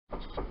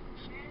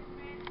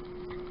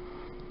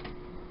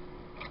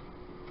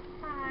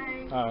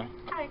Hi.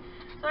 Hi.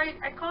 So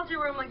I called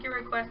your room like you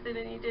requested,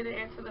 and you didn't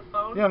answer the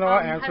phone. Yeah, no,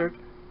 I answered.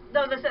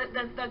 No, the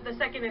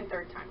second and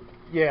third time.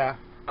 Yeah.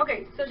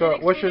 Okay, so So,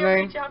 did what's your Expedia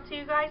name? reach out to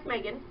you guys?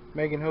 Megan.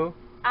 Megan who?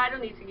 I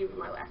don't need to give you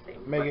my last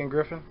name. Megan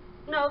Griffin?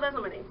 No, that's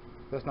not my name.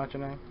 That's not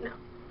your name? No.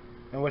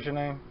 And what's your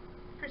name?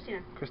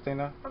 Christina.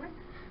 Christina? Okay.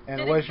 And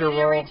did what's your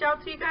Expedia role? reach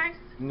out to you guys?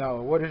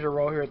 No. What is your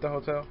role here at the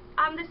hotel?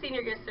 I'm the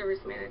senior guest service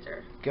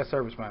manager. Guest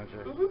service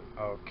manager.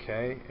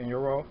 Okay. And your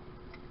role?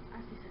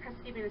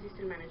 Housekeeping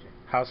assistant manager.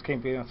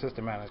 Housekeeping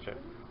assistant manager.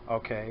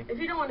 Okay. If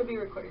you don't want to be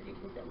recorded, you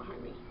can stand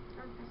behind me.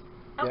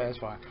 Okay. Yeah, that's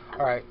fine.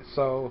 All right.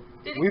 So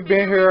did we've Expedia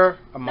been here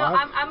a month.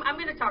 No, I'm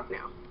going to talk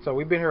now. So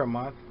we've been here a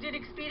month. Did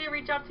Expedia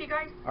reach out to you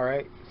guys? All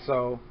right.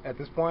 So at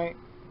this point,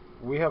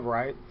 we have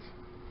rights.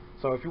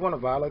 So if you want to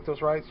violate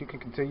those rights, you can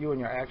continue in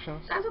your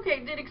actions. That's okay.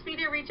 Did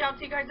Expedia reach out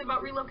to you guys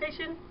about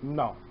relocation?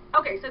 No.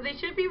 Okay, so they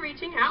should be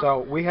reaching out.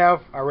 So we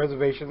have our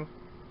reservation.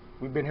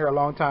 We've been here a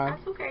long time.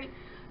 That's okay.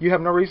 You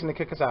have no reason to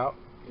kick us out.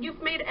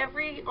 You've made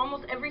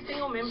almost every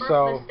single member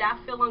So, of the staff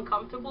feel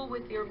uncomfortable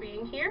with your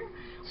being here,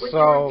 with so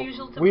your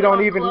refusal to we put don't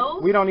on even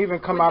clothes, we don't even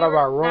come out of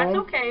our room.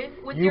 That's okay.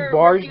 With You your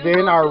barged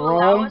refusal in our to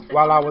allow room us to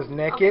while I come was in.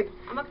 naked. Okay,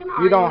 I'm not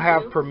gonna You don't argue have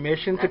with you.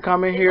 permission to That's,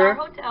 come in it's here. Our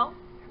hotel.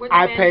 We're the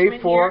I pay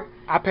management for here.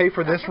 I pay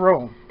for this Okay.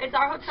 room. It's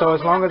our hotel. So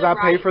as We long have as the I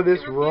pay right for this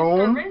to refuse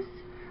room, service.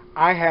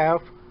 I have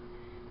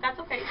That's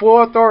okay.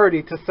 full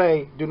authority to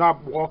say, do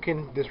not walk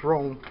in this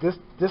room. This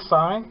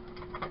sign,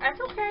 That's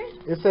okay.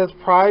 it says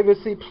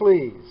privacy,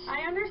 please.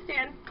 I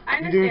understand. I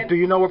understand. Do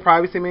you know what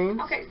privacy means?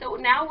 Okay, so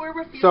now we're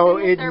refusing So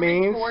the it service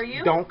means for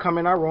you. don't come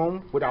in our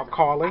room without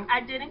calling.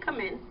 I didn't come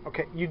in.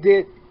 Okay, you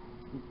did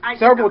I did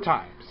several not.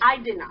 times. I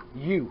did not.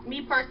 You,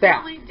 Me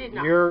staff, personally did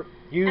not.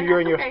 you and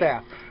your okay.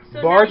 staff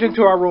So barged now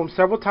into our room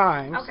several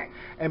times. Okay.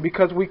 And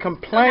because we So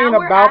complain now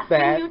we're about asking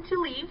that, you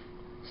to leave.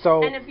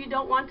 so And if you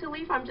don't want to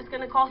leave, I'm just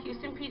going to call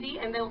Houston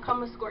PD and they'll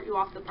come escort you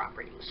off the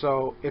property.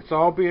 so it's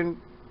all being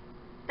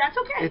That's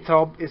okay. it's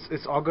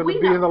all going We to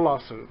be know. in the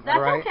lawsuit. That's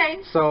all right? okay.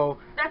 So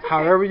That's okay.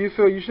 however you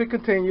feel, you should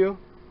continue.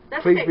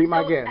 That's Please okay. be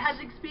my so guest. Has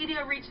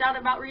Expedia reached out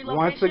about relocation?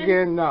 Once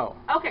again, no.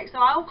 Okay, so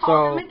I will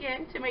call So, them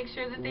again to make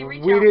sure that they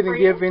reach We out didn't for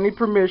give you. any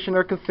permission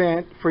or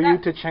consent for you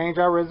That- to change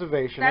our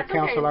reservation or That's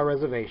cancel okay. our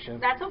reservation.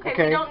 That's okay.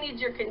 We don't need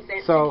your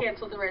consent So- to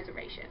cancel the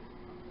reservation.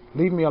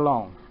 Leave me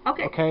alone.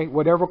 Okay. Okay?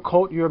 Whatever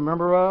cult you're a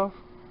member of,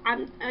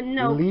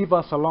 No. leave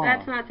us alone.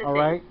 That's not the all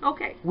thing. right?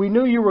 Okay. We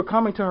knew you were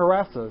coming to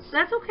harass us.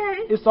 That's okay.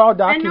 It's all And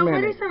documented.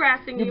 nobody's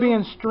harassing you. You're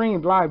being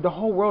streamed live. The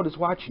whole world is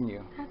watching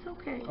you. That's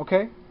okay.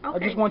 Okay? I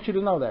Okay. just want you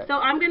to know that. So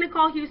I'm going to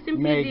call Houston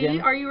PD.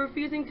 Megan. Are you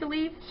refusing to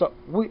leave? So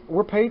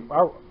we're paid.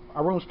 Our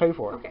room's paid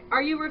for. Okay.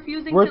 Are you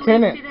refusing We're to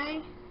tenants. leave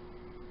today?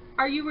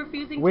 Are you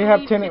refusing We to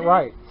have leave tenant today?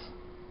 rights.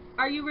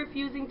 Are you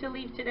refusing to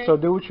leave today? So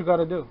do what you got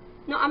to do.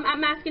 No,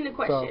 I'm asking a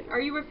question. Are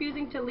you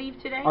refusing to leave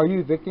today? Are you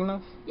evicting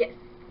us? Yes.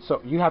 So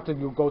you have to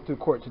go through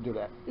court to do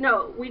that.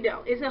 No, we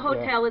don't. It's a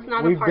hotel. Yeah. It's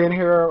not We've apartment.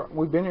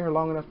 been here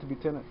long enough to be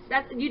tenants.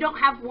 You don't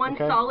have one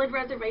Okay. solid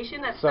reservation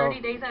that's So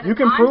 30 days at a you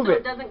can time, prove so it.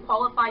 it doesn't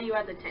qualify you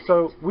as a tenant.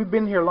 So we've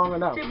been here long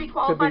enough to be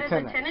qualified as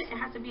tenants. a tenant, it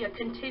has to be a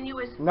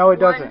continuous No, it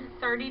doesn't.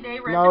 30-day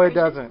reservation. No, it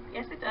doesn't.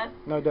 Yes, it does.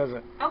 No, it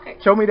doesn't. Okay.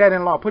 Show me that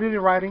in law. Put it in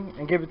writing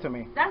and give it to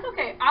me. That's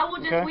okay. I will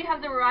just, Okay. we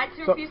have the right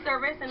to So- refuse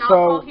service, and I'll So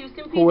call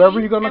Houston PD.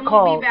 whoever you're gonna and we'll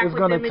call be back is with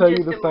gonna them in tell you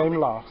just the a same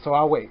moment. law. So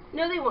I'll wait.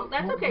 No, they won't.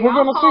 That's okay. We're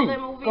I'll gonna call see. them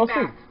and we'll be Go back.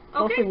 see.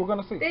 Go Okay? see. We're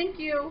gonna see. Thank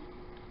you.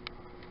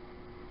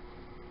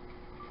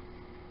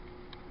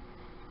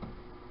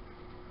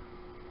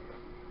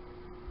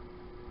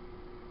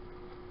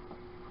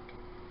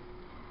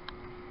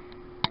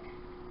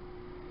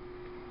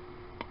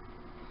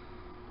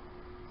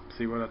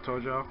 See what I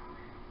told y'all?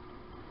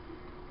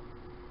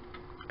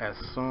 As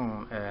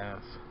soon as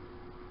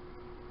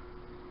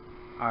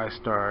I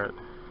start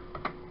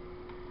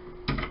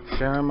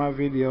sharing my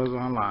videos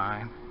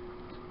online,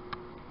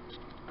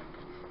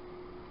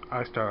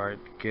 I start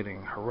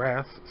getting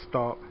harassed,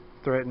 stalked,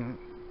 threatened.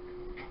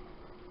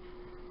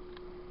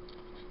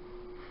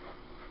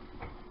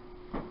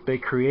 They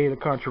create a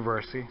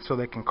controversy so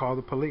they can call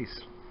the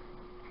police.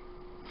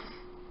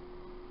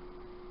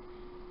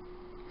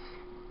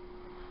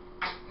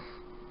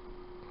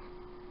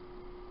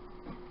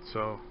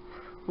 So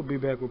we'll be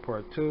back with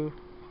part 2.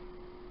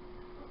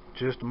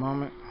 Just a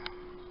moment.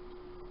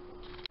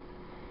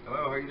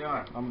 Hello, how you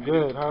doing? I'm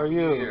good. How are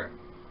you? Here.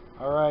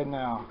 All right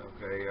now.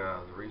 Okay,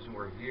 the reason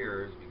we're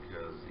here is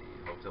because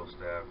the hotel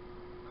staff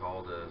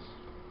called us,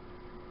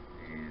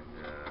 and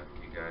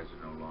you guys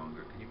are no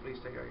longer. Can you please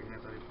take out your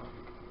hands out of your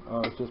pocket?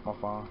 Oh, it's just my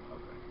phone.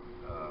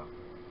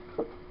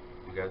 Okay.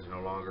 You guys are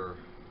no longer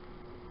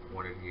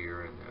wanted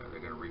here, and they're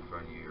going to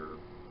refund you your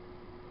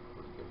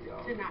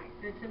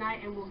Tonight,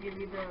 and we'll give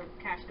you the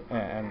cash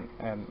deposit.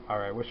 And all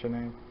right, what's your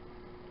name?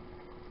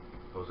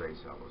 Jose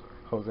Salazar.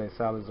 Jose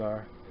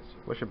Salazar. Yes, sir.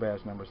 What's your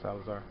badge number,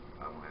 Salazar?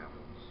 I don't have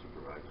one.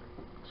 Supervisor.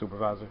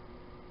 Supervisor.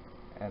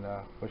 And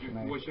what's your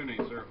name? What's your name,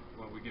 sir?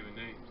 Why we giving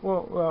names?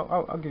 Well,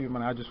 I'll give you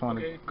mine. I just want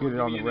to get it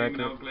on the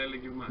record. I'll gladly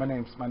give mine.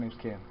 My name's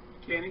Ken.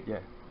 Kenny? Yeah.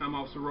 I'm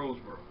Officer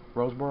Roseboro.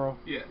 Roseboro?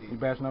 Yes. Your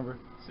badge number?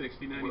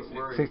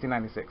 6096.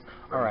 6096.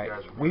 Where All are you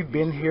right. guys from? We've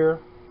been here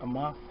a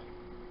month,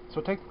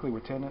 so technically we're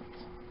tenants.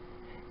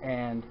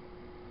 And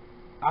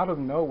out of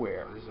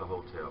nowhere, This is a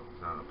hotel.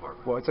 It's not an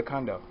apartment. well, it's a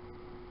condo.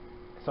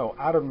 So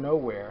out of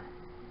nowhere,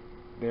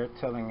 they're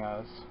telling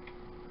us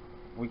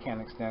we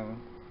can't extend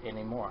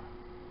anymore.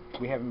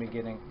 We haven't been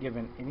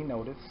given any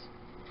notice.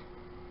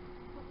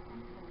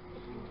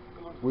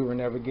 We were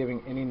never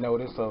given any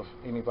notice of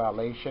any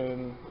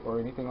violation or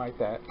anything like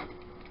that.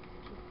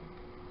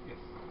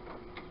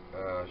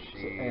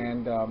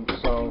 And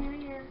so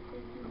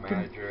the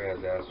manager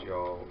has asked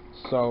y'all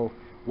so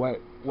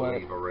what to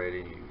leave already.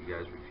 You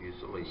guys refuse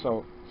to leave.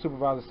 So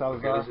Supervisor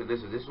Salazar, okay, this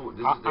is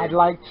I'd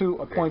like to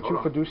appoint you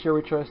hold on.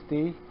 fiduciary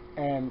trustee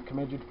and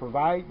command you to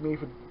provide me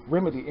for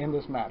remedy in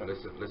this matter.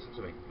 Listen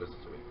to me.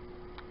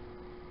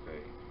 Okay,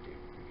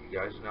 if you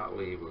guys do not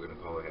leave, we're going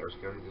to call the Harris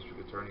County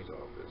District Attorney's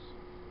office.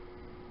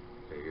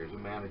 Okay, here's a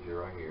manager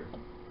right here. You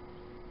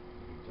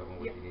tell them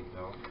what you need to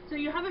tell them. So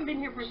you haven't been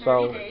here for 30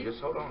 So- days.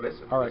 Just hold on,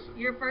 listen. All right. Listen.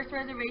 Your first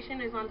reservation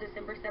is on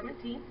December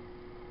 17th.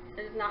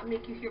 That does not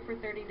make you here for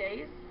 30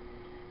 days.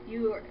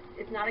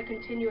 It's not a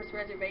continuous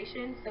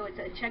reservation, so it's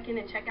a check-in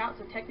and check-out.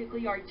 So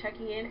technically, you are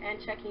checking in and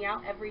checking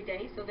out every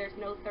day. So there's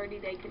no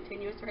 30-day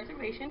continuous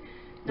reservation.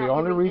 The Not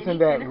only giving reason any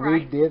that tenant we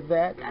rights. did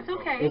that That's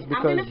okay. is I'm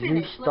because gonna you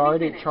finish. Let me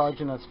started finish.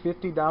 charging us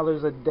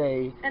 $50 a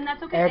day And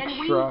that's okay.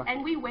 extra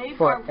and we waived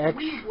for our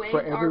every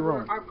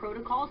room. our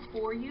protocols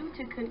for you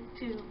to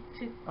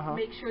Uh-huh.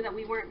 make sure that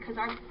we weren't, because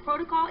our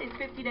protocol is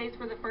 50 days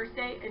for the first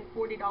day and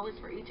 $40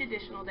 for each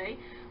additional day.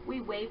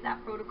 We waived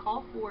that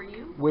protocol for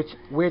you. which So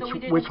we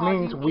didn't which cause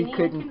means you we any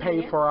couldn't pay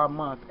inconvenience. for our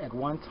month at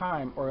one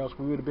time, or else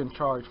we would have been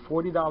charged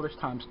 $40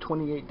 times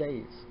 28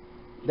 days.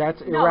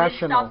 That's No,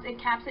 irrational. it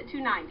caps at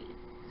 $290.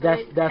 So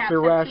That's it caps at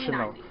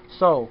irrational. $290.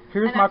 So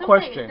here's And my that's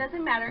question. Okay. It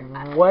doesn't matter.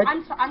 What?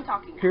 I'm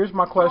talking now. Here's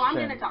my So question. I'm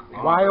going to talk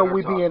now. Why are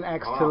we Talk. being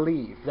asked to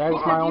leave? That is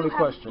Because my you only have-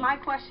 question. My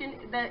question,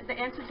 the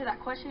answer to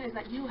that question is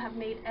that you have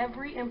made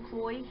every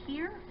employee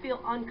here feel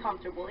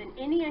uncomfortable in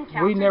any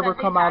encounter. We never that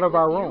they've come had out of with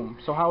our you. room.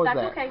 So how is That's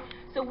that? okay.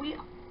 So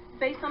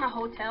based on a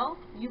hotel,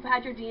 you've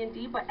had your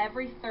D&D, but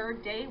every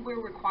third day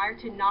we're required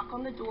to knock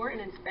on the door and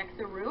inspect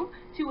the room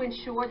to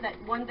ensure that,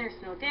 one, there's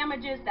no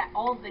damages, that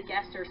all of the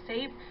guests are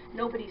safe,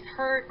 nobody's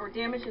hurt or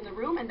damaged in the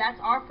room, and that's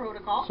our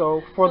protocol.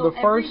 So for the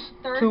every first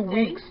third 2 day-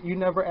 weeks, you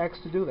never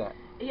asked to do that.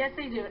 Yes,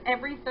 they do.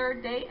 Every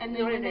third day, and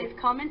then when they've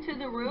come into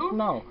the room,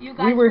 No, you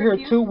guys we were here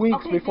refuse- 2 weeks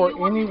okay, before do you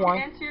want me to anyone.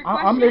 answer your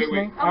I'm question?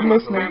 listening. Wait, I'm okay,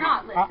 listening. we're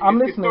not listening. I'm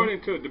It's listening. turning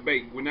into a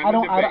debate. We're not I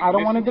going to debate.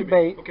 don't want to Listen me.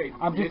 debate. Okay.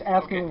 I'm just listen,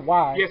 asking okay.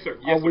 why Yes, sir. are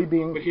Yes, we sir.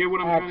 being But hear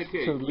what I'm trying to asked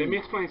tell to you. Let me leave?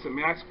 explain something.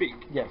 May I speak?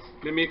 Yes.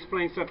 Let me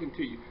explain something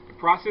to you. The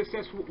process,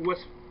 that's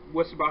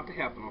what's about to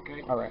happen,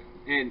 okay? All right.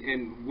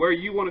 And where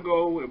you want to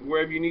go,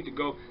 wherever you need to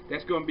go,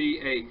 that's going to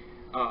be a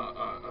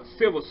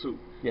civil suit.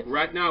 Yes.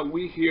 Right now,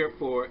 we're here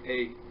for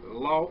a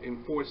law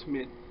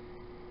enforcement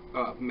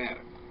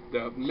matter.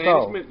 The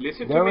management, So,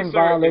 listen to they're me, in sir.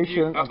 If violation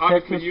you, of obviously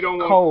Texas you don't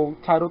want,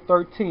 Code Title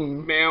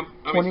 13, ma'am,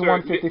 I mean,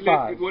 sir,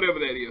 2155. whatever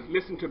that is.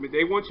 Listen to me.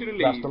 They want you to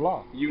leave. That's the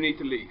law. You need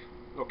to leave.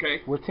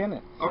 Okay? We're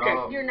tenants. Okay.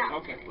 No. You're not.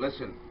 Okay.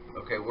 Listen.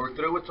 Okay, we're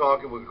through with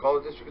talking. We'll call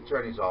the district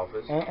attorney's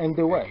office. And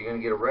do what? You're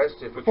going to get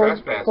arrested for For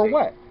trespassing.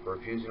 what? For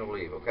refusing to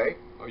leave, okay?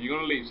 Are you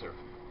going to leave, sir?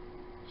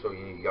 So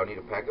y'all need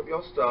to pack up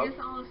y'all stuff. This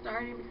all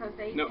started because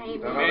they No,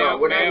 came no, in. no,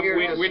 we're not ma'am, here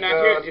to we're not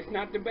here. discuss- It's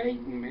not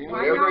debating, ma'am.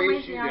 Why Whatever y'all issue-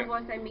 wasting y'all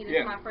voice at me? This Yeah.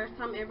 is my first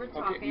time ever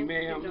talking. Okay,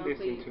 ma'am, You know, listen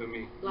please. to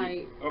me.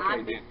 Like, Okay,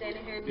 I've been then.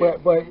 standing here.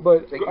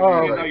 But Take your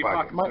hands out of your your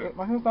pocket. pocket.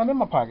 my hand's not in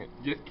my pocket.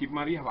 Just keep them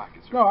out of your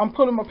pocket, sir. No, I'm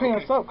pulling my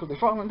pants Okay. up because they're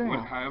falling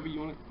down. However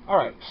you want to. All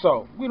right,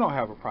 so we don't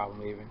have a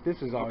problem leaving.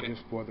 This is all Okay.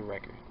 just for the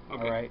record.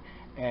 Okay. All right,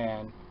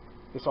 and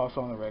it's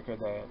also on the record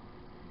that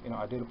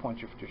I did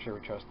appoint you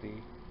fiduciary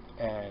trustee,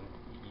 and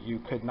you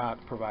could not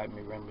provide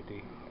me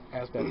remedy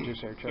as that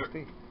fiduciary Sure.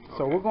 trustee.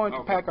 So Okay. we're going to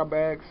Okay. pack our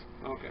bags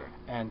Okay.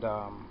 and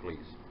Please.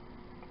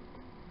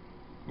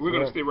 We're going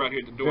Very- to stay right here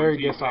at the door very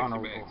until you pack your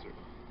dishonorable. bags, sir.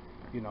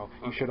 you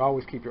Okay. should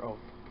always keep your oath.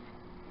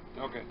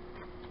 Okay.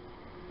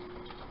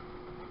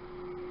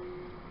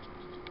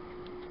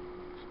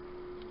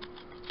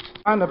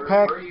 Where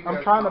are you I'm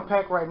guys trying to from?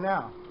 pack right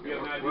now. You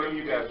have an ID? Where are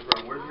you guys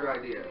from? Where's your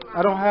ID at?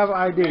 I don't have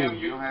ID. Ma'am,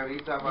 You don't have any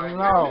type of ID?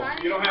 No.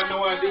 You don't have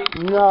no ID?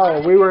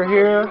 No, we were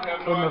here in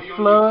the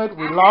flood.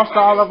 We lost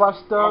all of our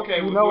stuff. Okay,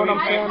 You we'll know go what I'm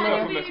ahead saying, and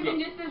man? let's go.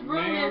 get this room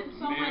Ma'am, if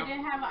someone ma'am,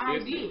 didn't have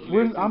an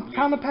ID. I'm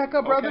trying to pack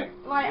up, brother. Okay.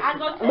 Like, I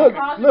go to Look, the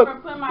closet look, for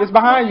put my it's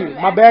behind phone, you. you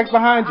My ask bag's me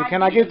behind you. for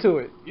Can I ID. get to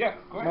it? Yeah,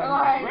 go ahead.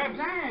 Like, Grab it.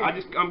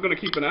 dang. I'm going to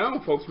keep an eye on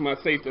folks for my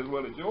safety as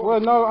well as yours. Well,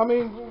 no, I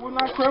mean, we're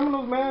not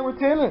criminals, man. We're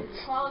tenants.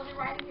 Close it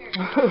right here.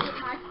 Put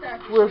my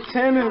stuff. We're Put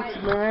tenants,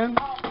 like, man.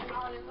 all this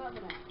other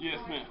stuff. Yes,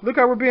 ma'am. Look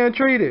how we're being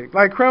treated.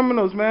 Like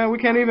criminals, man. We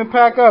can't even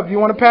pack up. You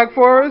want to pack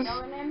for us?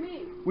 Going at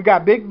me. We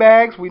got big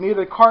bags. We need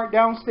a cart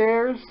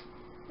downstairs.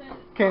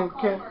 Can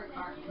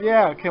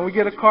we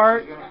get a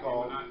cart?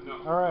 No.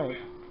 All right.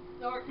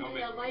 Or can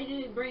a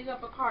lady bring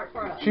up a cart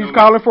for us? She's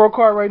calling for a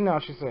cart right now,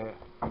 she said.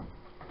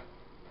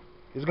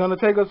 It's going to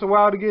take us a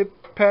while to get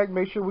packed,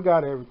 make sure we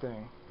got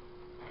everything.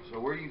 So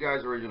where are you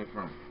guys originally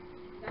from?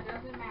 That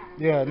doesn't matter.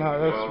 Yeah, no,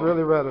 that's Well,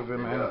 really relevant,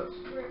 It man. does.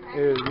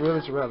 It really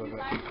is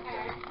relevant.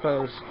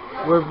 Because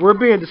we're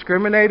being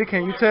discriminated,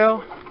 can you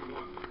tell?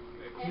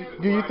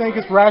 Do you think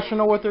it's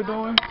rational what they're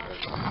doing?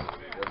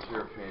 That's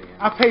your opinion.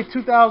 I paid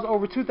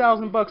over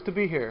 $2,000 to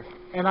be here,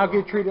 and I'll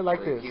get treated like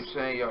They this. keep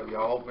saying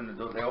y'all open the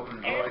door. They open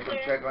the door. They come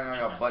check on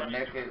y'all butt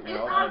naked. And It's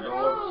open our the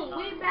door. room.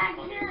 We back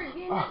here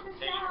getting at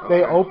the shower.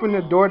 They open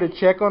the door to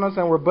check on us,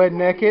 and we're butt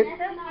naked.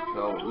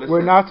 So listen,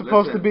 We're not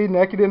supposed to listen. be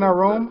naked in our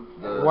room.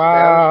 The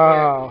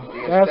Wow, establishment-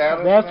 the that's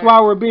establishment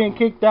why we're being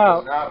kicked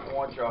out, Does not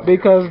want y'all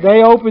because here.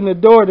 they open the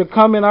door to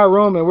come in our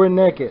room and we're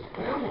naked.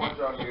 They don't want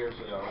y'all here,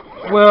 so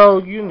y'all.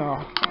 Well, you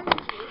know,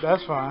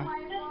 that's fine.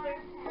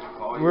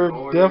 Call your We're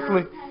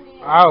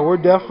lawyer. we're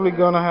definitely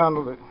gonna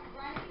handle it.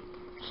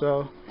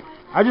 So,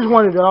 I just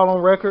wanted it all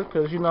on record,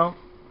 because you know,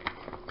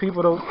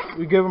 people don't.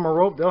 We give them a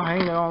rope, they'll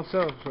hang their own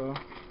self. So,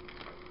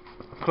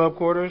 club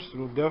quarters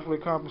will definitely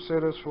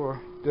compensate us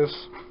for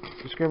this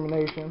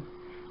discrimination,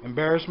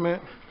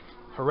 embarrassment,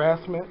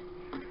 harassment.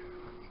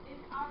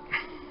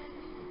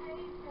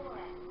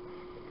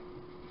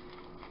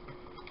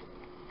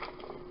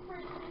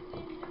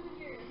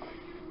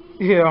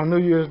 Yeah, on New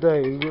Year's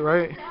Day,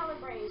 right?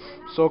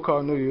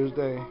 So-called New Year's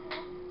Day.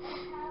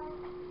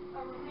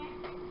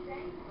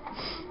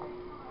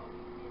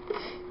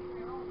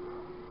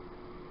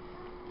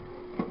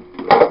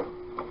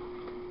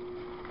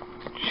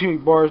 She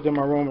barged in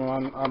my room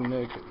and I'm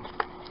naked.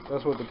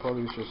 That's what the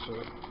police just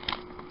said.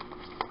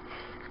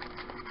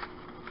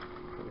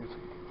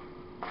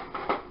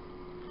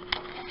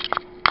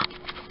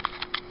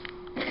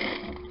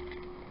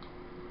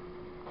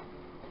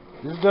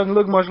 This doesn't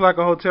look much like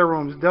a hotel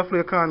room. It's definitely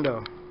a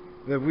condo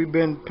that we've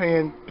been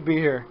paying to be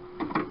here.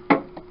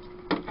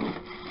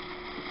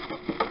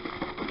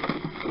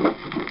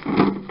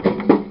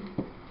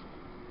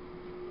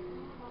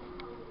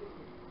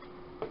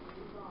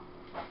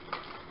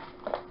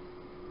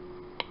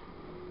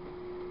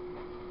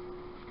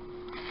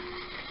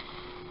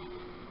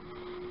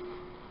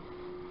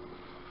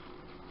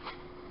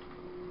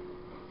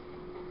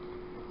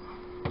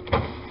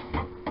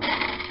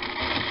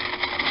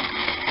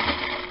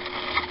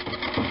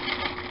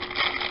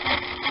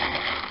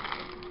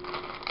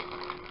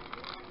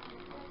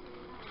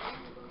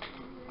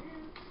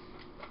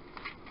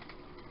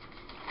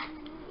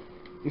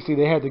 You see,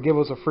 they had to give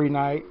us a free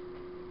night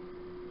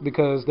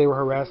because they were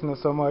harassing us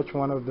so much.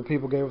 One of the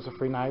people gave us a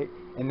free night,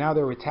 and now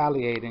they're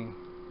retaliating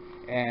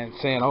and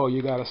saying, "Oh,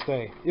 you gotta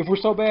stay." If we're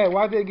so bad,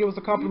 why did they give us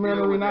a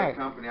complimentary night?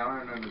 Company, I don't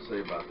have nothing to say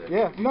about that.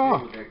 Yeah, You no,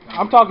 deal with that company,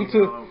 I'm talking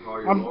email to them,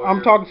 call your I'm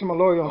lawyer. talking to my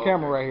lawyer on Okay,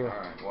 camera right here. All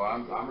right.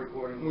 Well, I'm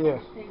recording. Yeah.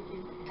 Thank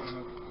you.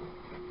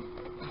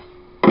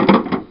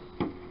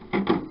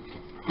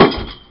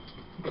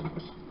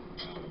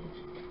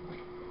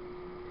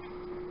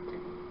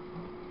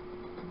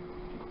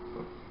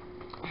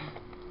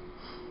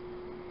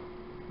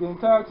 The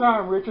entire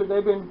time, Richard,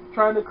 they've been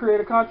trying to create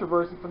a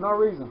controversy for no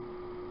reason.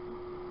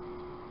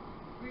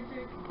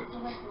 Richard,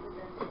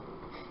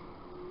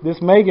 This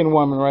Megan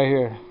woman right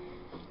here.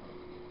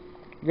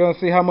 You're gonna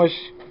see how much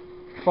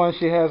fun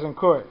she has in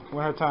court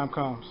when her time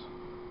comes.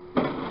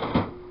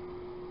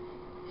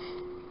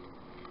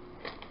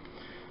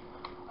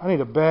 I need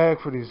a bag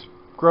for these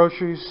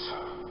groceries.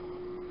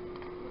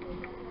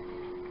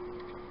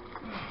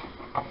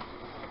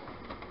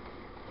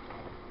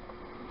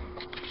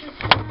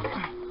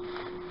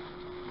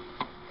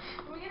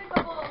 Can we get a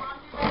couple of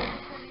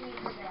laundry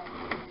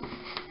bags?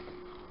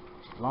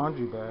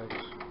 Laundry bags.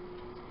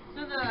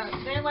 so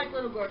they're like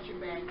little grocery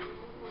bags.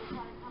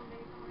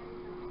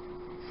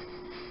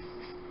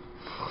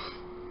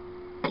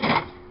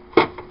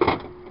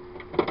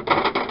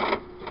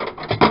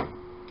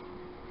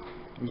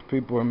 These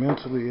people are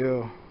mentally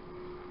ill.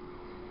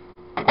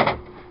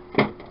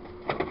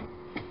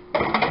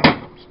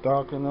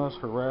 Stalking us,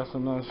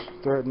 harassing us,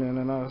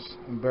 threatening us,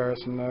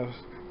 embarrassing us,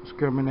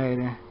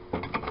 discriminating.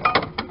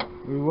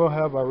 We will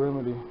have our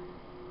remedy.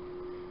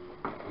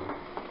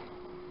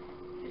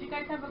 Did you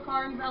guys have a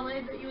car in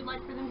valet that you would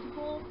like for them to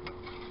pull?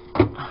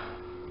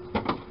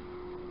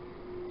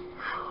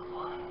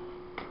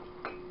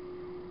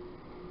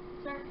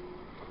 Sir?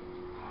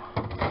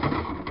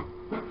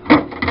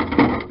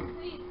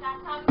 Please,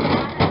 stop talking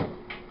about it.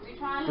 We're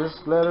trying to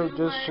Just let her,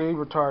 do she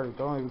what- retarded.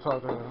 Don't even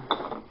talk to her.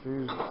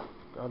 She's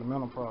got a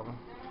mental problem.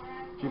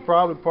 She's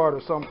probably part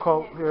of some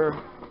cult here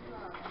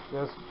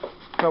that's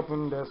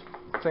helping, that's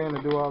saying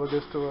to do all of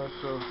this to us,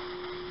 so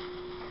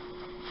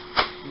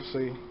you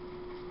see.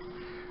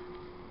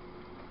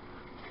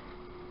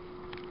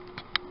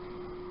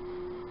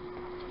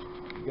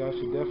 You guys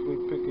should definitely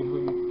pick who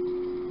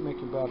you make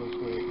your battles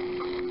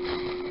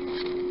with.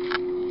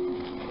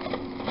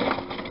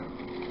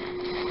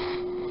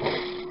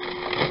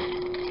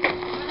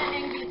 I'm gonna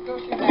hang these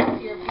grocery bags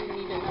here if you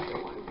need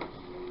another one.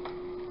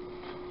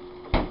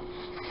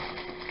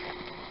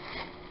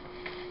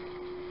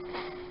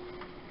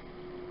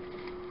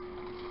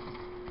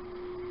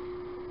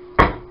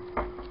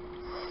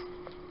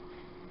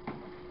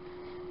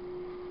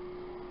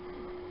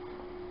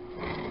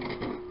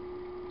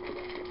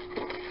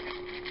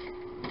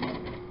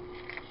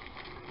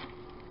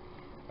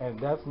 And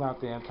that's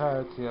not the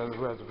entirety of the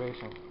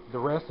reservation. The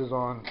rest is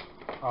on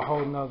a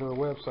whole nother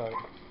website.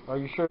 Are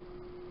you sure?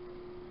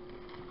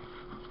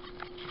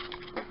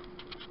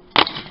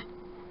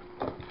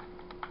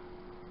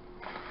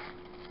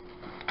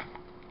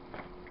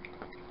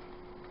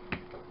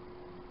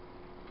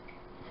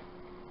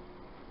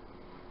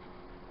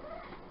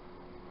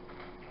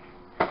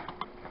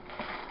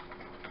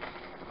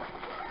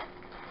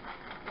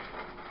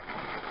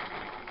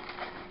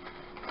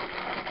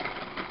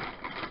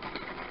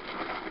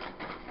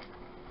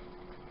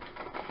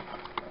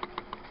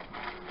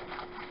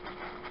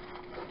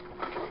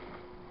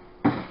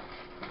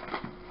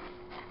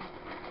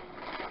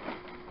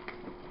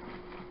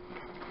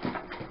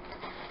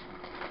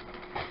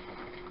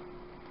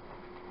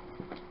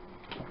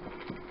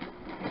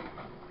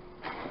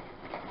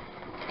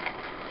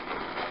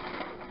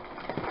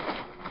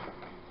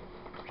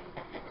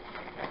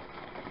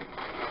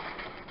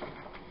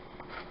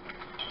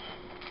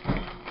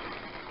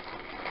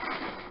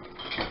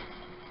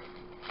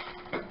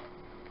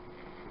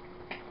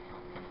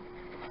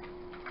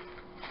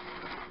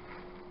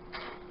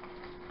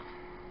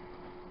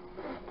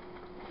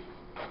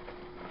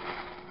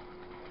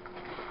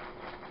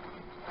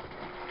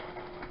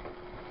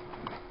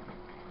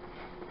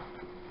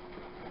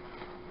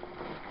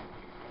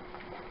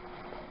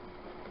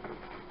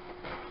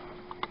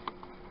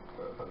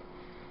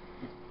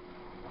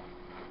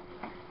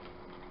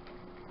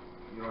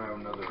 You don't have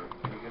another,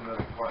 can you get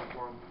another cart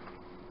for him?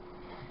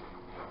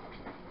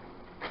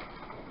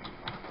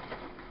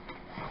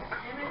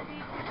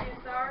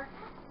 MSC, star.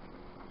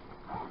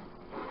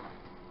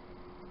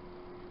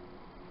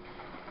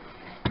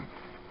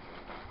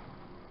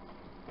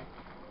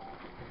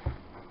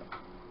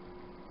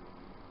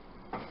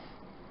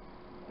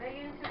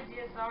 Megan to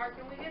GSR,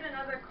 can we get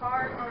another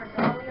cart or a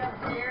dolly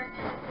upstairs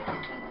to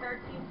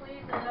 1613,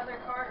 please? Another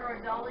cart or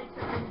a dolly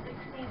to room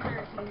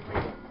 1613,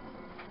 please.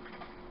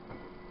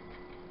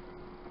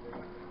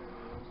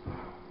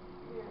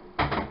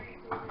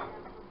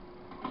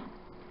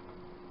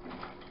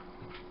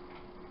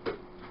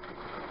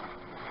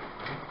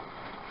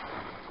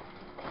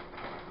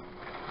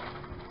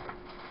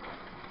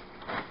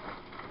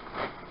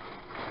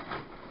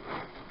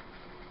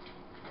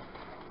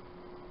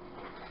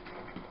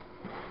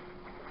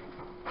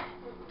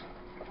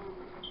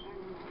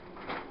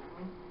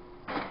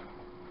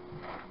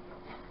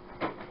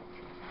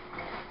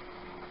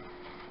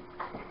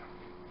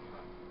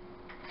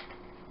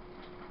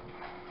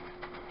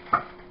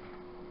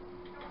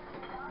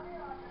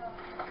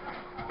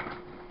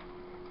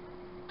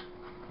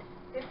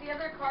 If the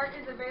other cart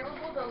is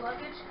available, the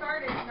luggage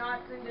cart is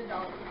not in the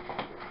dolly.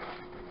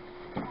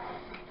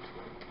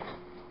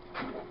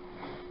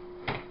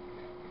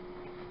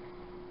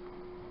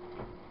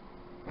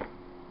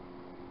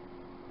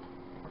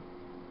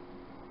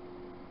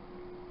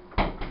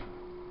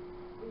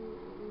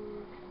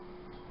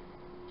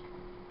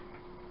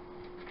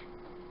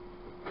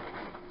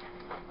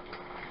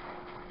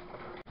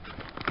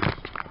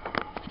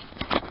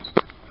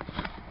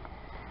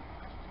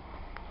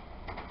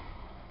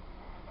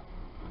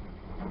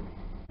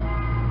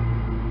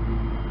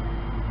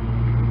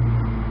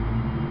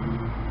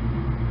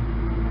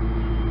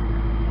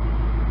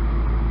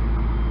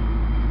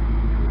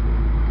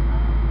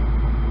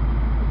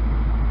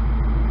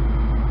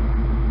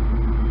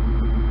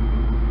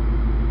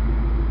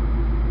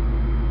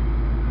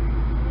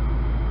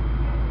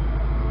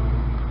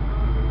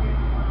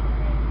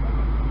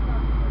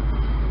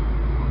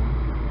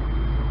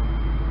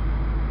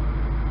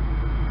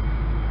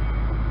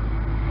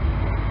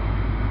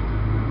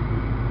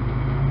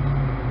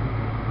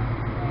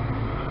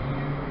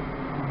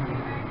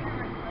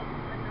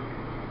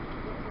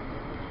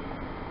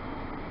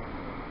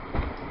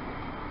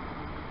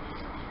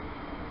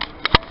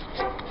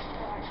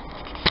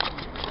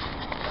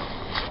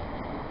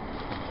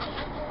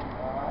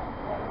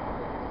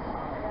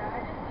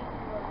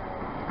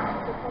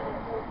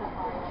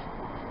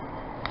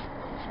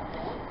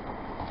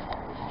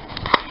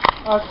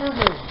 Excuse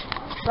me,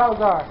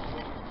 Salazar.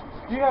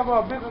 Do you have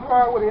a business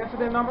card with the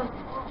incident number? As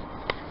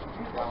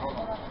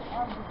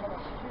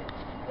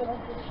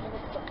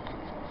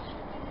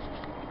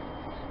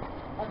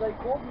I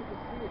called you to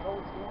see how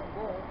it's going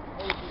well,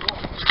 how it's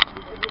going.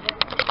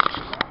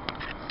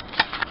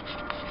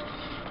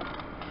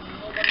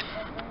 Nobody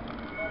complained,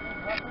 nothing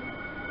happened.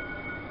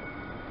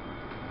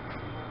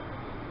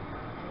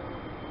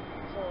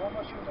 So how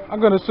much you make? I'm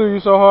gonna sue you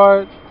so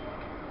hard,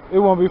 it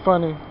won't be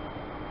funny.